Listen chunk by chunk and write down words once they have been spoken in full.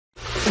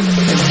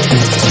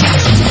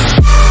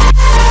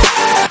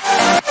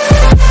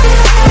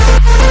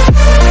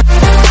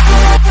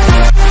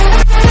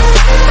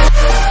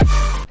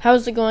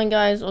How's it going,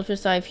 guys?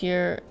 Ultrasive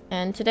here,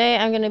 and today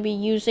I'm going to be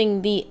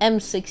using the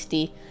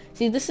M60.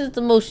 See, this is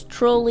the most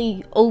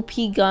trolly OP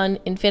gun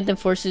in Phantom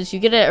Forces. You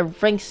get it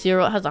at rank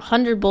 0. It has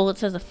 100 bullets,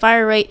 has a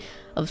fire rate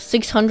of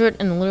 600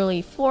 and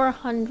literally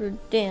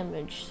 400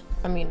 damage.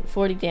 I mean,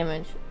 40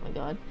 damage. Oh my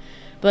god.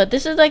 But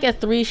this is like a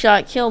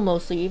 3-shot kill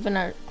mostly, even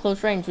at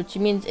close range, which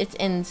means it's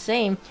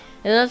insane.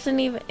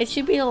 It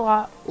should be a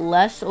lot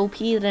less OP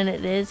than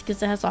it is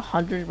because it has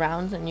 100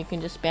 rounds and you can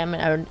just spam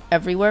it out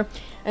everywhere.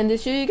 And to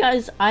show you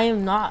guys, I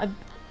am not an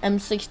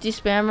M60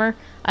 spammer.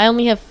 I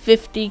only have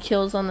 50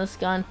 kills on this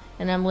gun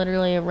and I'm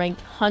literally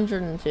ranked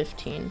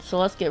 115. So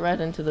let's get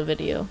right into the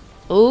video.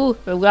 Oh,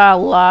 we've got a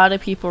lot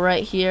of people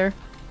right here.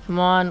 Come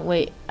on,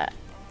 wait,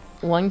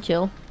 1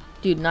 kill.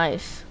 Dude,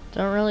 nice.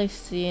 Don't really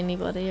see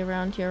anybody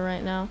around here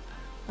right now.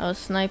 I was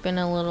sniping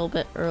a little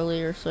bit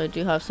earlier, so I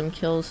do have some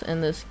kills in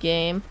this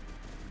game.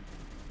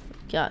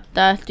 Got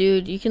that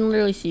dude. You can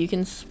literally see, you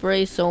can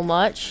spray so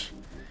much.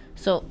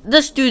 So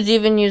this dude's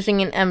even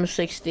using an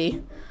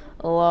M60.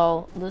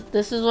 Lol.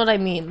 This is what I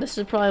mean. This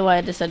is probably why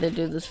I decided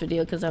to do this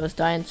video, because I was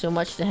dying so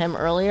much to him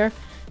earlier.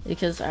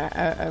 Because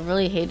I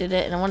really hated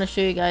it, and I want to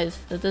show you guys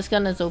that this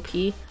gun is OP.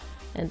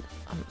 And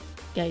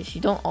guys,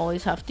 you don't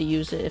always have to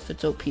use it if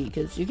it's OP,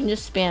 because you can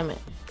just spam it.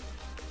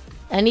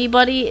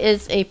 Anybody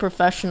is a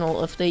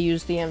professional if they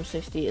use the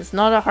M60. It's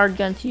not a hard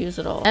gun to use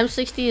at all.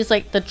 M60 is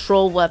like the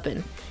troll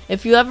weapon.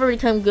 If you ever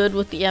become good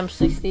with the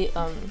M60,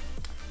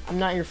 I'm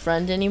not your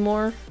friend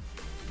anymore.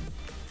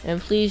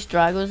 And please,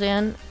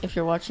 Dragozan, if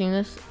you're watching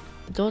this,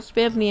 don't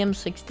spam the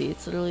M60.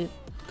 It's literally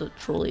the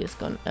trolliest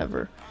gun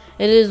ever.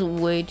 It is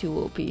way too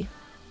OP.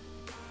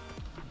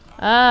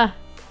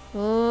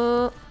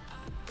 Oh.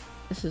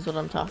 This is what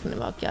I'm talking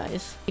about,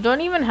 guys. You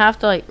don't even have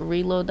to like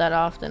reload that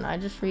often. I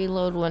just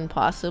reload when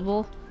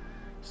possible.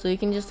 So you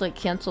can just like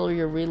cancel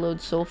your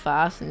reload so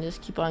fast and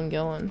just keep on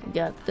going. We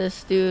got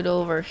this dude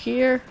over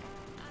here.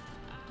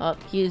 Oh,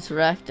 he's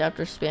wrecked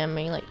after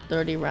spamming like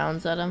 30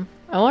 rounds at him.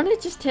 I want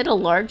to just hit a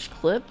large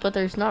clip, but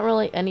there's not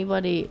really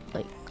anybody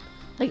like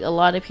a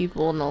lot of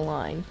people in the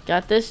line.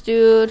 Got this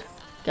dude.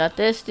 Got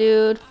this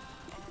dude.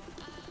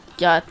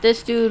 Got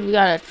this dude. We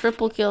got a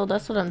triple kill.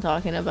 That's what I'm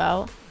talking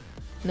about.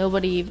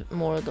 Nobody even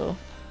more though.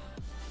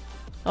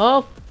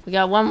 Oh, we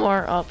got one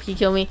more. Oh, he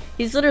killed me.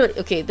 He's literally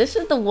okay. This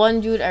is the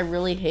one dude I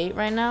really hate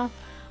right now.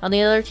 On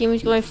the other team,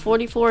 he's going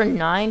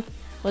 44-9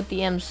 with the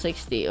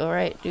M60. All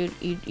right, dude,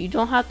 you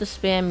don't have to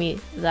spam me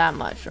that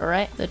much. All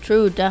right, the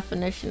true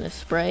definition of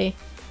spray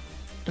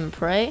and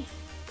pray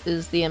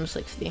is the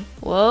M60.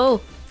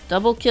 Whoa,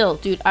 double kill,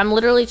 dude. I'm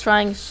literally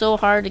trying so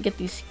hard to get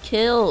these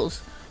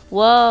kills.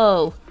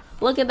 Whoa,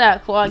 look at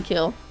that quad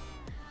kill.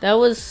 That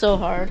was so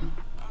hard.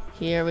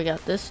 Here we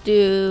got this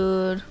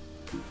dude.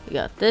 We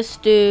got this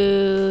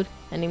dude.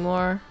 Any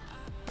more?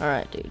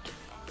 Alright, dude.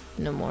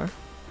 No more.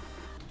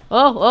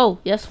 Oh,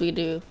 yes we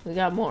do. We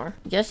got more.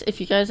 Guess if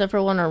you guys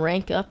ever want to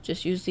rank up,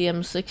 just use the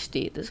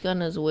M60. This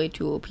gun is way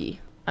too OP.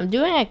 I'm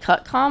doing a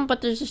cut comm,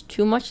 but there's just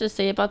too much to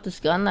say about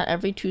this gun that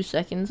every 2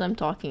 seconds I'm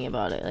talking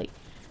about it. Like,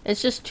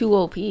 it's just too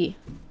OP.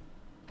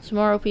 It's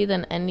more OP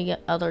than any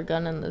other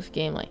gun in this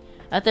game. Like,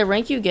 at the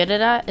rank you get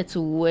it at, it's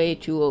way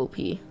too OP.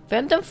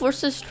 Phantom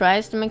Forces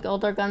tries to make all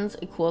their guns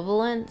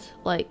equivalent,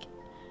 like,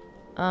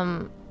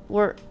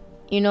 where,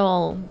 you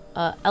know,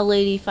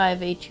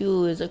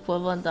 L85A2 is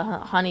equivalent to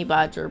Honey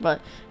Badger, but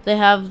they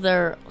have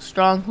their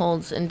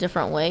strongholds in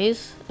different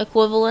ways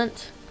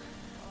equivalent.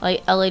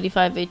 Like,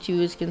 L85A2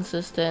 is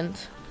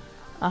consistent.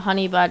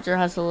 Honey Badger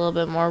has a little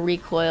bit more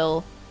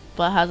recoil,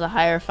 but has a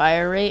higher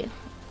fire rate,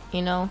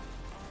 you know?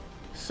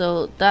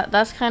 So,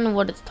 that's kind of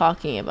what it's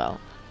talking about.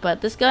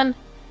 But this gun,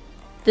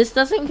 this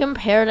doesn't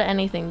compare to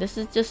anything. This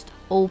is just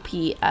OP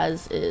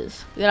as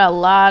is. We got a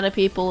lot of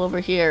people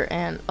over here,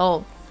 and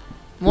oh,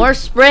 more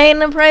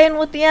spraying and praying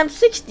with the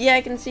M60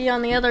 I can see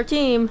on the other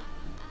team.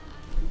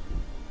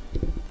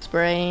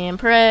 Spray and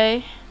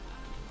pray.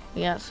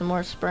 We got some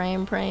more spray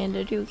and praying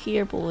to do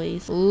here,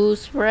 boys. Ooh,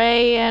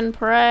 spray and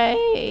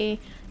pray.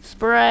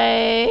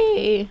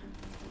 Spray.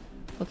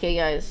 Okay,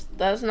 guys,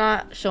 that's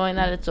not showing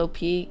that it's OP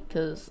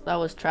because that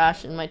was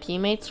trash, and my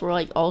teammates were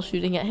like all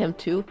shooting at him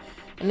too,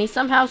 and he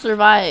somehow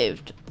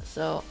survived.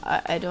 So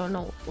I don't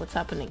know what's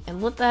happening.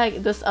 And what the heck,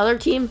 this other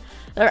team,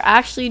 they're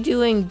actually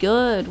doing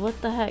good. What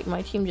the heck,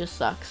 my team just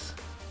sucks.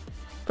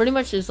 Pretty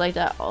much is like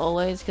that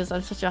always because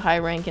I'm such a high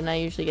rank and I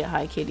usually get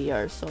high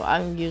KDRs, so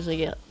I usually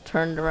get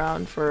turned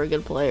around for a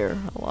good player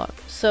a lot.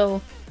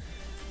 So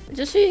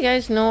just so you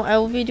guys know, I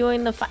will be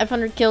doing the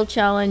 500 kill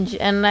challenge,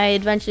 and I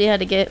eventually had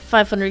to get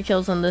 500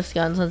 kills on this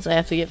gun since I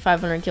have to get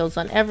 500 kills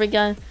on every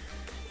gun,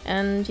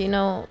 and you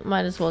know,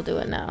 might as well do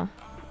it now.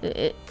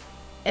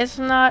 It's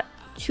not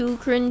too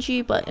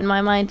cringy, but in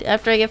my mind,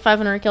 after I get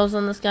 500 kills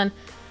on this gun,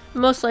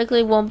 most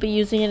likely won't be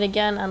using it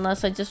again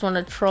unless I just want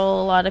to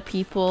troll a lot of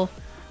people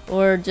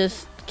or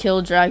just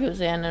kill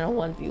Dragozan in a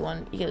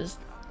 1v1, because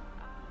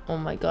oh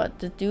my god,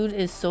 the dude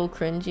is so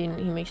cringy and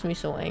he makes me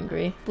so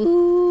angry.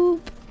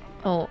 Boop.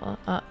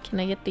 Can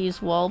I get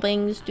these wall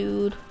bangs,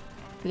 dude?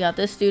 We got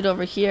this dude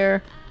over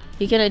here.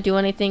 He couldn't do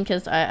anything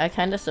because I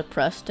kind of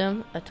suppressed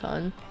him a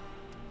ton.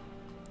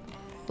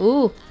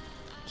 Ooh,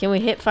 can we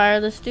hit fire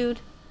this dude?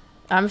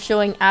 I'm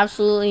showing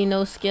absolutely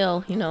no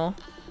skill, you know.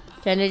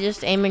 Kind of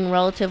just aiming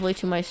relatively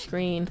to my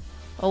screen.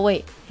 Oh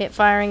wait, hit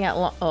firing at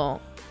long. Oh,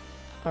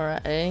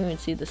 alright, I didn't even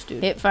see this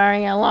dude. Hit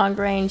firing at long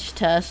range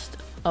test.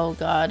 Oh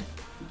god.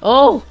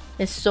 Oh,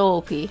 it's so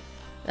OP.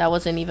 That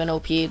wasn't even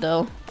OP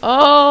though.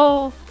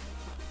 Oh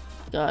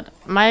god,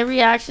 my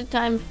reaction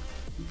time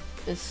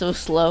is so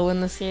slow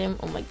in this game.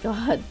 Oh my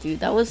god, dude,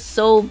 that was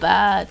so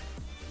bad.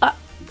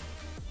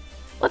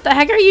 What the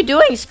heck are you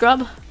doing,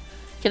 scrub?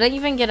 Can I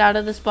even get out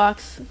of this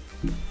box?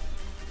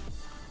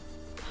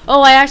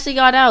 Oh, I actually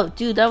got out.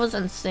 Dude, that was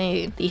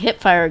insane. The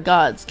hipfire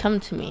gods come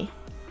to me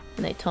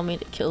and they tell me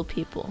to kill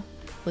people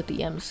with the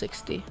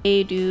M60.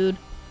 Hey, dude,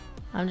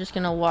 I'm just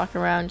gonna walk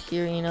around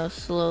here, you know,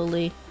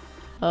 slowly.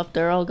 Oh,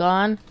 they're all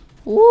gone.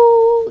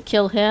 Woo!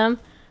 Kill him.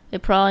 They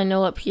probably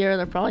know up here.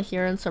 They're probably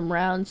hearing some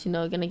rounds, you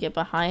know, gonna get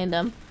behind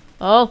them.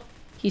 Oh,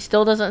 he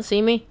still doesn't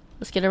see me.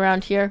 Let's get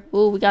around here.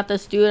 Ooh, we got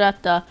this dude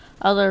at the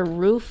other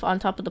roof on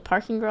top of the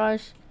parking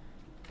garage.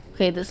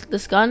 Okay,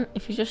 this gun,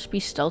 if you just be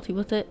stealthy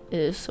with it, it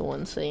is so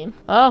insane.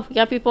 Oh, we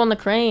got people on the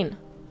crane.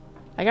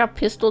 I got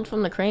pistoled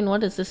from the crane.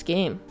 What is this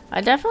game?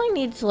 I definitely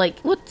need to,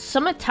 like, with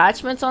some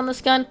attachments on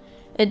this gun,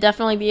 it'd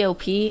definitely be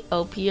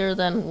OPer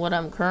than what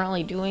I'm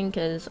currently doing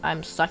because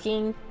I'm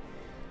sucking.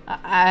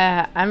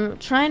 I'm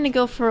trying to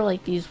go for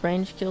like these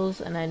range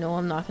kills and I know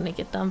I'm not gonna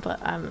get them, but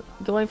I'm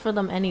going for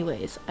them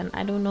anyways and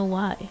I don't know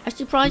why. I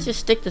should probably just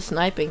stick to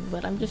sniping,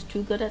 but I'm just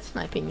too good at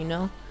sniping, you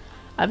know.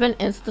 I've been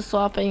insta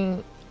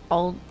swapping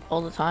all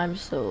the time,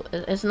 so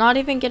it's not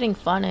even getting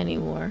fun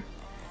anymore.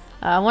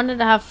 I wanted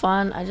to have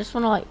fun. I just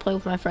want to like play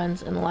with my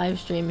friends and live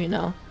stream, you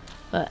know,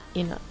 but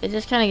you know, it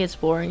just kind of gets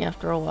boring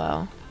after a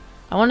while.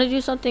 I want to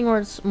do something where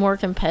it's more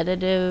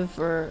competitive,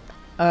 or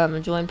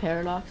join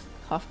Paradox.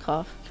 Cough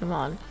cough. Come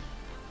on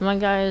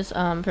guys.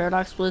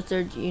 Paradox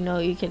Blizzard, you know,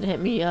 you can hit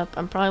me up.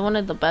 I'm probably one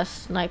of the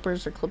best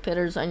snipers or clip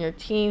hitters on your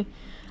team.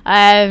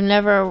 I've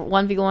never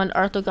 1v1'd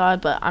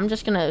Arthogod, but I'm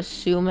just gonna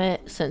assume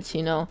it since,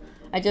 you know,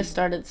 I just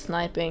started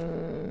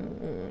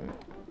sniping.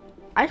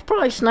 I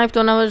probably sniped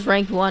when I was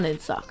ranked 1.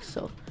 It sucks.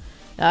 So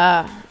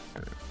I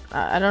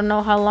don't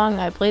know how long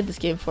I played this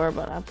game for,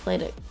 but I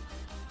played it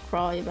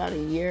probably about a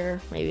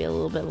year, maybe a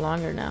little bit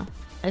longer now.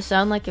 I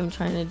sound like I'm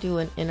trying to do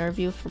an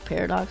interview for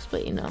Paradox,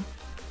 but you know,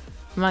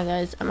 come on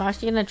guys, I'm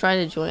actually gonna try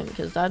to join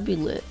because that'd be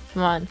lit.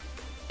 Come on,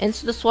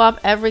 insta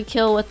swap every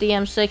kill with the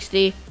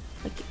M60.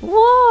 Like,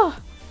 whoa,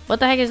 what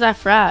the heck is that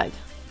frag?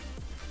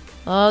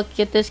 Oh,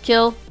 get this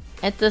kill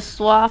at this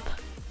swap.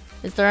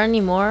 Is there any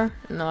more?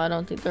 No, I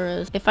don't think there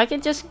is. If I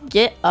could just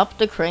get up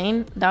the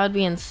crane, that would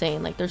be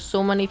insane. Like, there's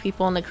so many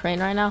people on the crane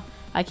right now.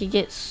 I could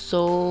get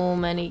so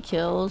many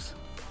kills.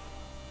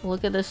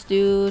 Look at this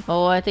dude.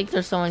 Oh, I think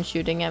there's someone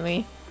shooting at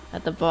me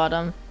at the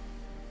bottom.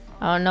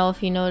 I don't know if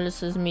he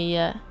notices me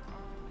yet.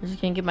 I'm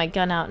just gonna get my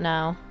gun out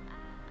now.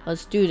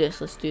 Let's do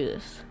this. Let's do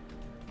this.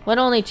 What,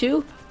 only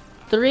 2?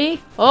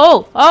 3?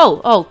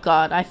 Oh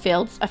god, I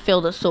failed. I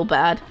failed it so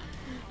bad.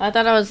 I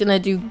thought I was gonna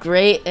do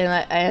great and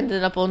I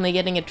ended up only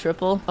getting a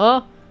triple.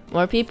 Oh,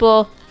 more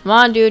people. Come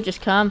on, dude,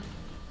 just come.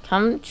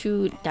 Come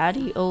to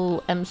Daddy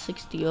O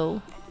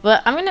M60O.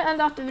 But I'm gonna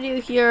end off the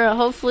video here.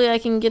 Hopefully I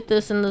can get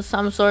this into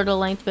some sort of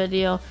length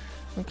video.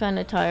 I'm kind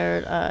of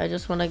tired. I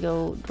just want to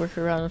go work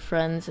around with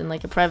friends in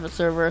like a private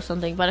server or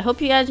something. But I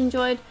hope you guys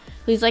enjoyed.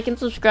 Please like and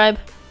subscribe.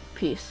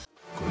 Peace.